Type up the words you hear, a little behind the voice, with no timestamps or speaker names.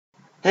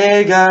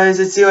Hey guys,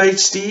 it's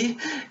UHD,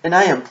 and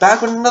I am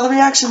back with another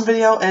reaction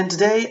video, and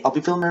today I'll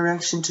be filming my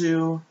reaction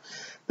to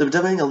the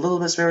Redubbing of Lil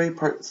Rarity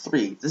Part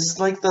 3. This is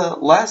like the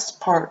last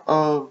part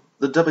of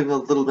the dubbing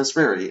of Little Miss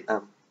Rarity.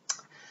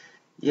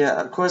 Yeah,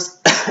 of course.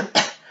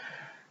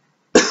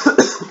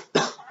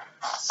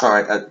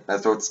 Sorry, my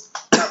throat's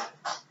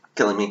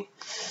killing me.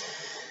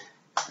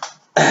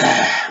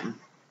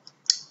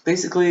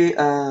 Basically,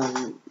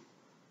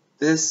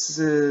 this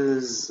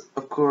is,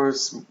 of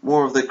course,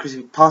 more of the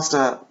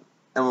creepypasta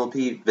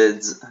MLP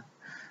vids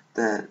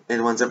that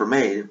anyone's ever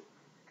made,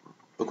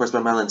 of course by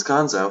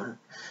Mindlessgonzo.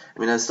 I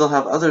mean, I still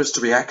have others to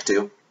react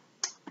to.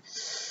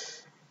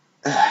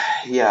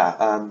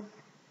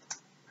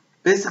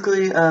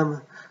 Basically,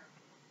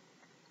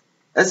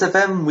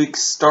 SFM week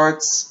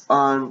starts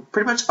on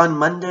pretty much on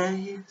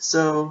Monday,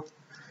 so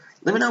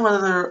let me know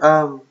what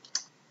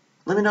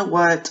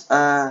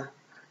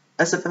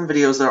SFM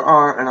videos there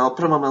are, and I'll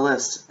put them on my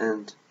list,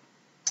 and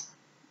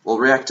we'll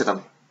react to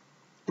them.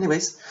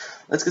 Anyways,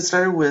 let's get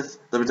started with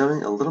the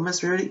Redubbing of Little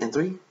Miss Rarity in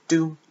 3,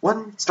 2,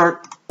 1,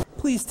 start.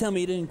 Please tell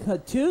me you didn't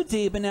cut too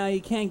deep and now you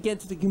can't get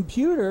to the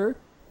computer.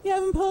 You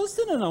haven't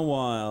posted in a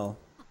while.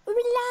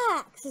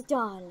 Relax,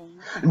 darling.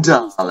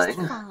 Darling. She's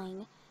just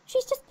fine.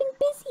 She's just been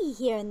busy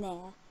here and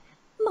there.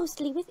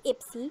 Mostly with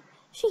Ipsy.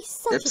 She's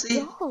such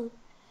a doll.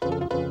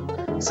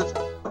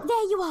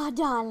 There you are,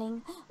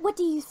 darling. What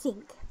do you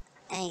think?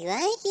 I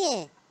like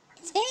it.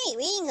 It's very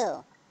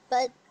regal,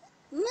 but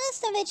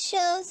most of it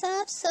shows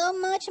off so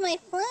much my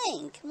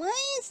flank. Why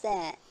is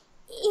that?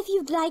 If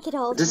you'd like it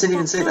all, doesn't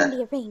even say that.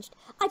 Be arranged.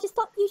 I just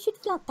thought you should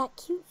flaunt that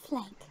cute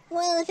flank.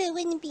 Well, if it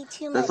wouldn't be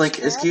too the much flank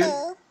is cute.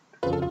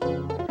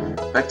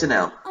 Back to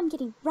now. I'm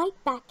getting right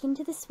back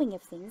into the swing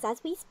of things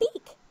as we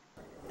speak.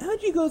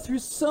 How'd you go through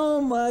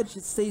so much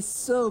and stay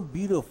so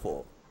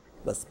beautiful?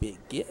 Must be a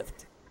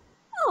gift.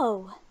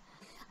 Oh,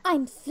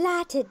 I'm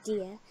flattered,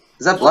 dear.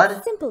 Is that blood?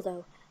 It's simple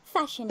though.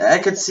 Fashion. I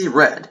could see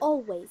red.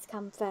 Always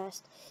come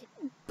first.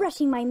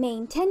 Brushing my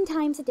mane 10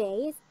 times a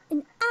day is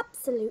an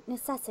absolute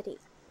necessity.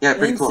 Yeah,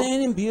 pretty cool.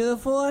 Insane and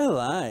beautiful, I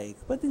like.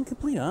 But in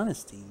complete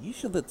honesty, you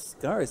should let the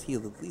scars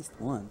heal at least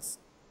once.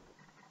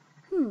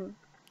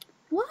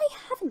 Why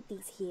haven't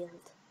these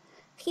healed?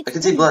 I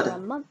can see blood.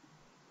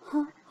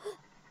 Huh?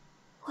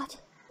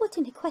 What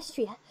in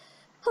Equestria?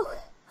 Oh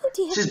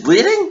dear. She's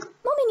bleeding?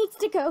 Mommy needs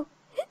to go.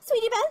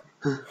 Sweetie Belle,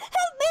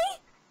 help me!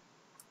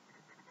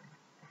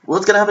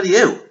 What's gonna happen to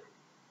you?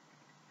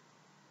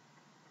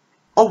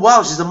 Oh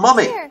wow, she's a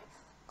mummy! Here,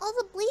 all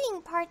the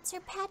bleeding parts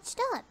are patched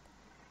up.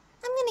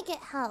 I'm gonna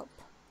get help.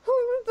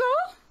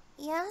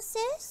 Yeah,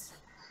 sis?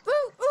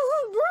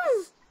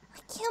 I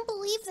can't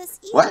believe this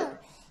either.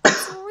 What?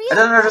 It's real I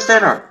don't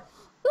understand her.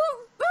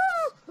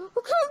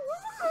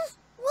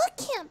 What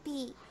can't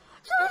be?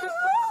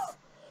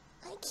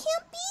 I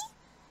can't be?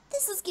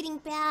 This is getting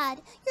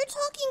bad. You're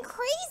talking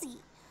crazy.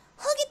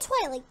 Hug it,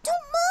 Twilight.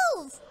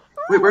 Don't move.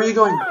 Wait, where are you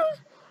going?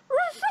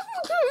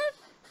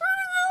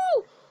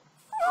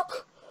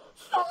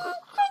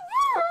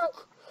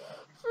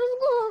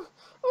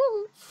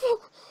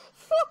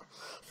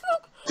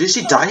 Is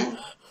she dying?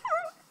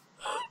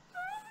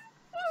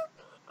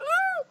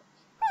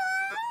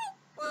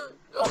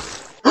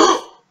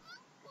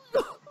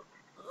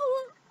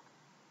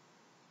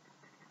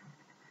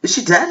 Is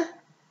she dead?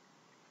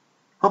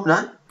 Hope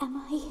not.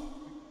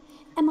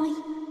 Am I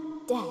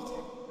dead?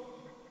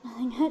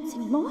 Nothing hurts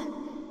anymore.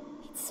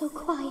 It's so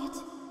quiet.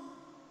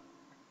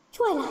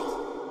 Twilight,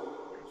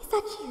 is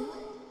that you?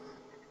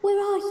 Where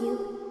are you?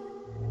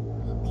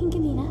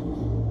 Pinkamena,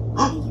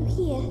 why are you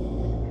here?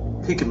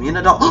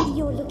 Pinkamena doll.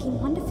 You're looking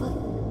wonderful.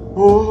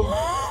 Oh.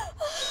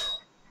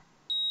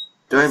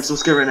 Dude, I'm so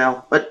scared right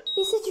now. But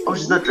oh,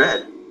 she's not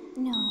dead.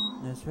 No.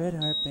 Nurse Red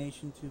Heart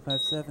patient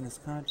 257 is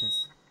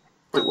conscious.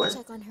 Wait, what?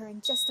 I'll check on her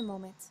in just a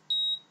moment.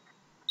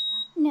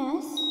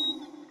 Nurse,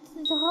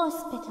 to the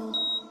hospital.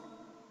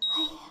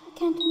 I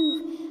can't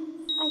move.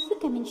 I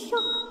think I'm in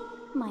shock.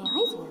 My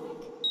eyes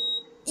work.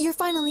 You're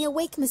finally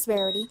awake, Miss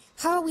Rarity.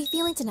 How are we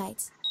feeling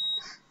tonight?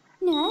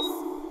 Nurse,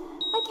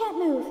 I can't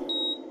move.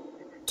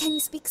 Can you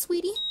speak,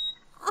 sweetie?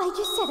 I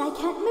just said I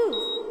can't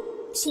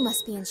move. She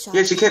must be in shock.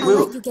 Yeah, she can't I'll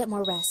move. let you get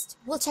more rest.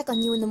 We'll check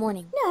on you in the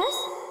morning.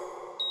 Nurse,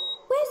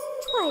 where's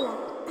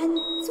Twilight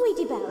and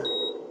Sweetie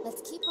Belle?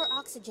 Let's keep her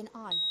oxygen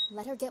on.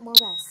 Let her get more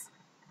rest.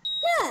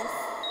 Nurse!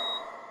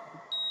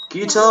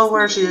 Can you tell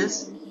where she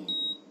is?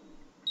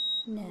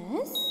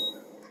 Nurse?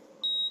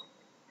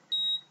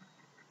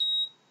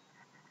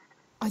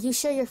 Are you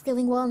sure you're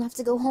feeling well enough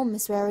to go home,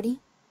 Miss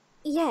Rarity?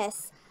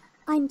 Yes,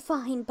 I'm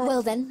fine, but...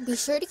 Well then, be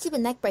sure to keep a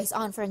neck brace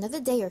on for another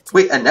day or two.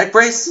 Wait, a neck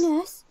brace?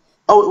 Nurse?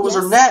 Oh, it was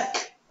her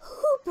neck!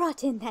 Who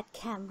brought in that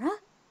camera?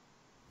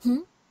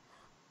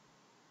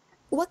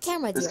 What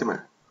camera, dear? This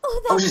camera.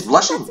 Oh, she's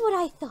blushing. That's what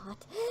I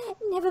thought.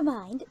 Never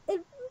mind.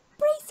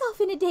 Brace off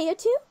in a day or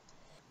two.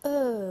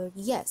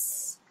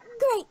 Yes.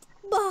 Great.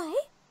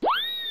 Bye.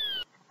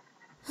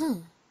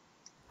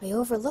 I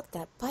overlooked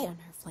that bite on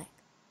her flank.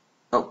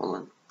 Oh, hold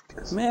on.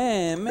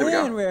 Man,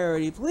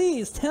 Rarity,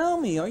 please tell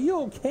me, are you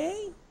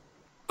okay?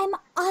 Am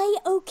I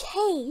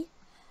okay?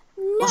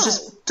 No.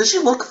 Does she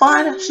look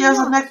fine? She has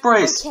a neck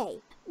brace. Okay.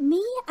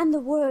 Me and the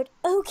word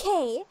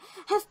okay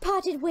have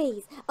parted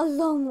ways a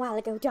long while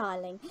ago,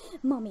 darling.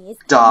 Mommy is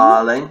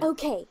Darling. not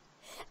okay.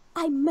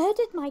 I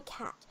murdered my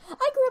cat.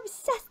 I grew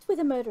obsessed with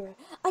a murderer.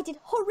 I did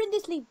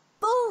horrendously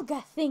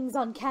vulgar things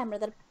on camera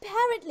that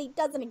apparently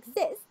doesn't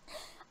exist.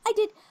 I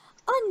did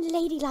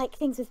unladylike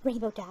things with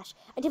Rainbow Dash.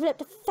 I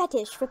developed a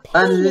fetish for pain.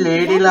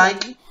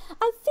 Unladylike?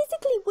 I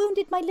physically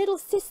wounded my little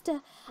sister.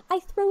 I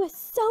throw a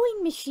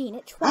sewing machine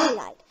at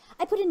twilight.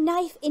 I put a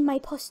knife in my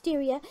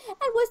posterior.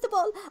 And worst of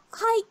all,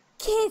 I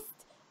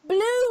kissed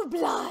Blue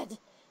Blood.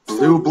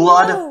 Blue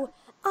Blood? No,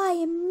 I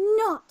am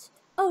not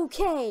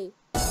okay.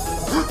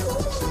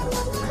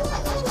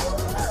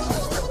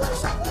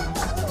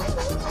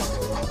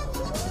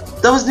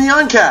 That was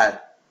Neon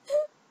Cat.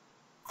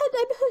 And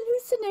I'm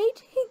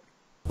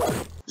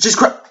hallucinating.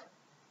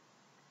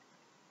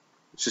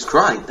 She's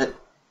crying.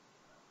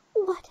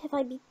 What have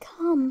I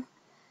become?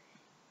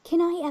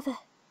 Can I ever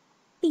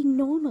be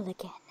normal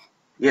again?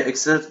 Yeah,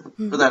 except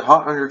for that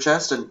heart on your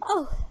chest and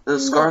the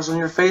scars on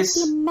your face.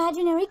 The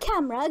imaginary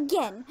camera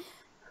again.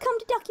 Come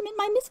to document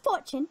my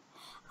misfortune.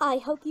 I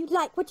hope you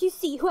like what you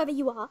see, whoever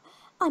you are.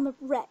 I'm a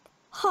wreck,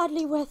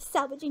 hardly worth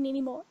salvaging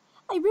anymore.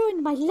 I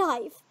ruined my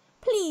life.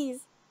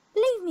 Please,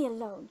 leave me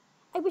alone.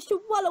 I wish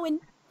to wallow in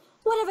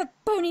whatever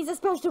ponies are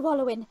supposed to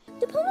wallow in.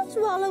 Do ponies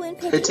wallow in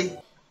pity?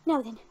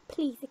 Now then,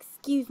 please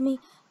excuse me.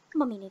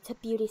 Mummy needs her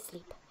beauty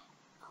sleep.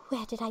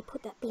 Where did I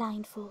put that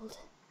blindfold?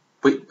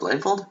 Wait,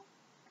 blindfold?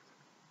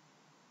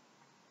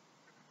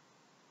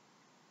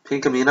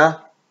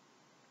 Pinkamena?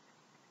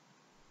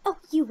 Oh,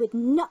 you would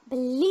not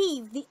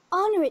believe the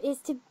honor it is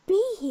to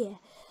be here.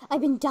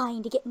 I've been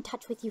dying to get in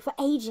touch with you for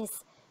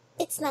ages.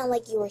 It's not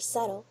like you were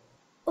subtle.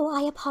 Oh,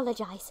 I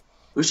apologize.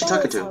 Who's she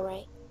talking to? All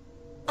right.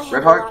 I Red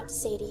have Heart? a lot to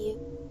say to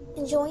you.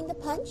 Enjoying the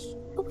punch?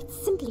 Oh,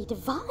 it's simply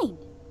divine.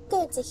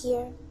 Good to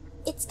hear.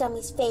 It's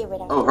Gummy's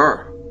favorite. Oh,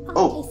 her.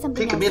 I'll taste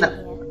something else in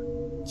Pinkamena.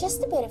 here.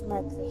 Just a bit of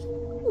mercury.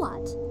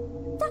 What?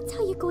 That's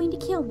how you're going to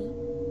kill me?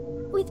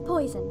 With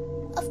poison?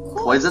 Of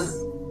course.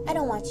 Poison? I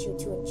don't want you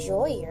to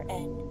enjoy your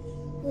end.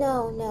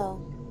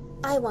 No.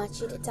 I want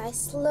you to die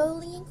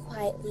slowly and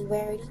quietly,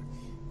 Rarity.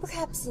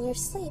 Perhaps in your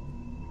sleep.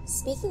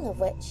 Speaking of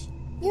which,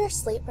 you're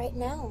asleep right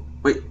now.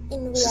 Wait,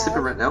 In she's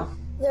sleeping right reality, now?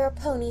 there are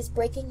ponies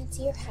breaking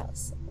into your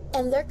house,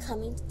 and they're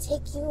coming to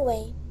take you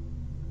away.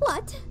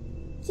 What?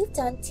 You've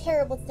done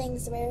terrible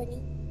things,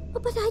 Rarity. Oh,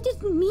 but I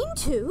didn't mean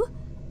to.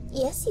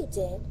 Yes, you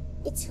did.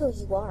 It's who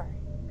you are.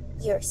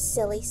 You're a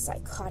silly,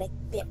 psychotic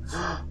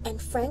bitch.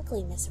 And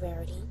frankly, Miss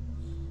Rarity,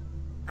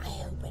 I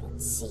hope I don't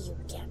see you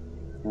again.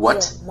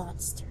 What? You're a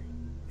monster.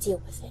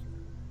 Deal with it.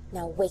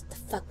 Now wake the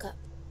fuck up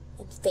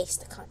and face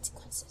the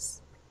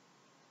consequences.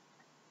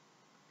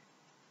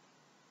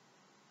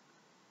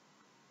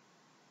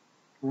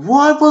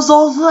 What was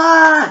all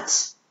that?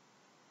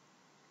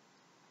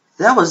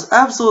 That was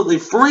absolutely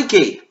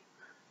freaky.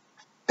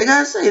 I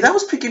gotta say, that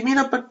was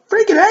Pinkamena, but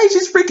freaking hey,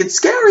 she's freaking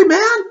scary,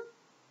 man.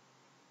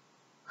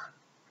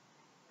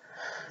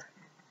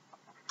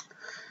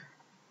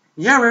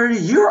 Yeah, Rarity,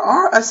 you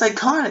are a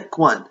psychotic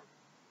one.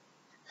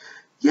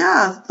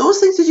 Yeah, those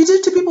things that you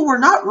did to people were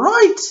not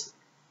right.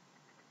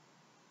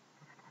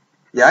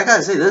 Yeah, I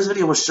gotta say, this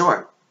video was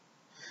short.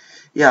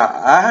 Yeah,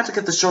 I had to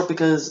get this short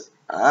because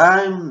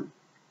I'm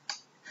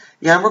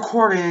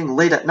recording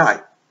late at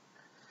night.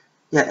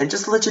 Yeah, and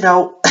just to let you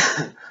know,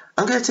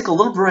 I'm gonna take a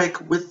little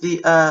break with the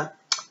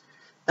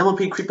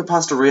MLP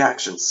Creepypasta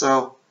reaction.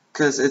 So,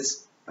 cause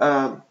it's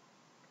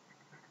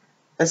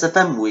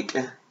SFM week.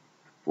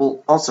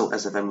 Well, also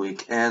SFM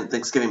week and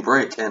Thanksgiving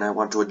break, and I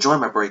want to enjoy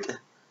my break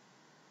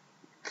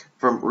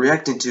from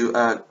reacting to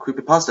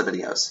creepypasta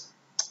videos.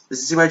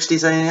 This is CYHD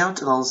signing out,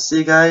 and I'll see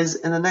you guys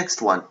in the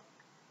next one.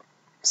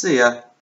 See ya.